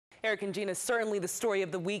Eric and Gina, certainly the story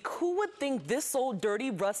of the week. Who would think this old,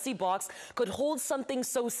 dirty, rusty box could hold something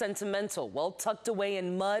so sentimental? Well, tucked away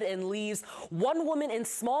in mud and leaves, one woman in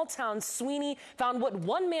small town Sweeney found what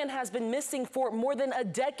one man has been missing for more than a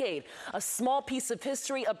decade. A small piece of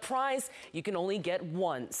history, a prize you can only get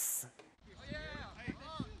once.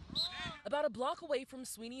 About a block away from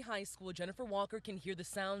Sweeney High School, Jennifer Walker can hear the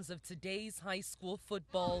sounds of today's high school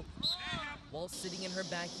football while sitting in her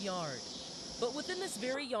backyard. But within this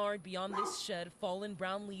very yard, beyond this shed, fallen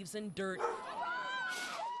brown leaves and dirt,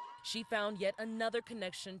 she found yet another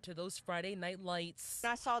connection to those Friday night lights.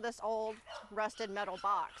 I saw this old rusted metal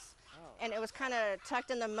box, and it was kind of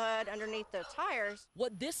tucked in the mud underneath the tires.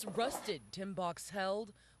 What this rusted tin box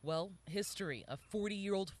held? Well, history. A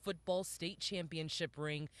 40-year-old football state championship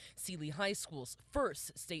ring, Sealy High School's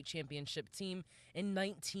first state championship team in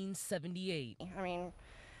 1978. I mean,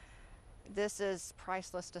 this is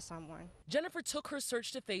priceless to someone. Jennifer took her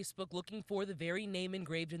search to Facebook looking for the very name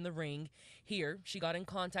engraved in the ring. Here, she got in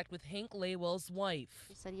contact with Hank Laywell's wife.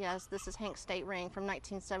 She said, yes, this is Hank's state ring from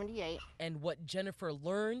 1978. And what Jennifer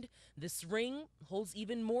learned, this ring holds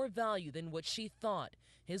even more value than what she thought.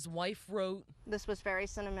 His wife wrote, this was very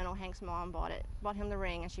sentimental. Hank's mom bought him the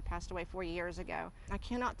ring, and she passed away 4 years ago. I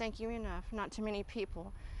cannot thank you enough. Not too many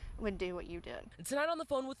people would do what you did. Tonight on the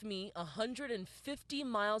phone with me, 150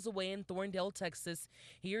 miles away in Thorndale, Texas,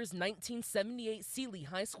 here's 1978 Sealy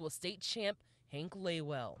High School state champ Hank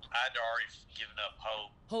Laywell. I'd already given up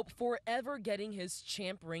hope. Hope for ever getting his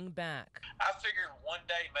champ ring back. I figured one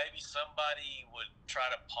day maybe somebody would try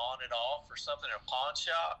to pawn it off or something at a pawn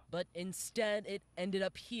shop. But instead, it ended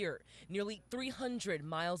up here, nearly 300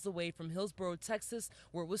 miles away from Hillsboro, Texas,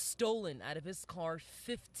 where it was stolen out of his car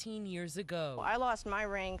 15 years ago. I lost my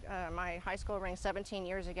ring, my high school ring, 17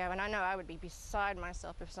 years ago, and I know I would be beside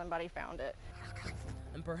myself if somebody found it.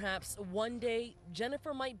 And perhaps one day,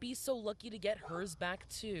 Jennifer might be so lucky to get hers back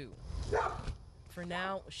too. For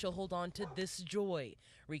now, she'll hold on to this joy,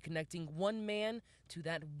 reconnecting one man to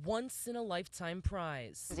that once-in-a-lifetime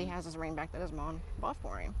prize. He has his ring back that his mom bought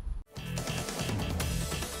for him.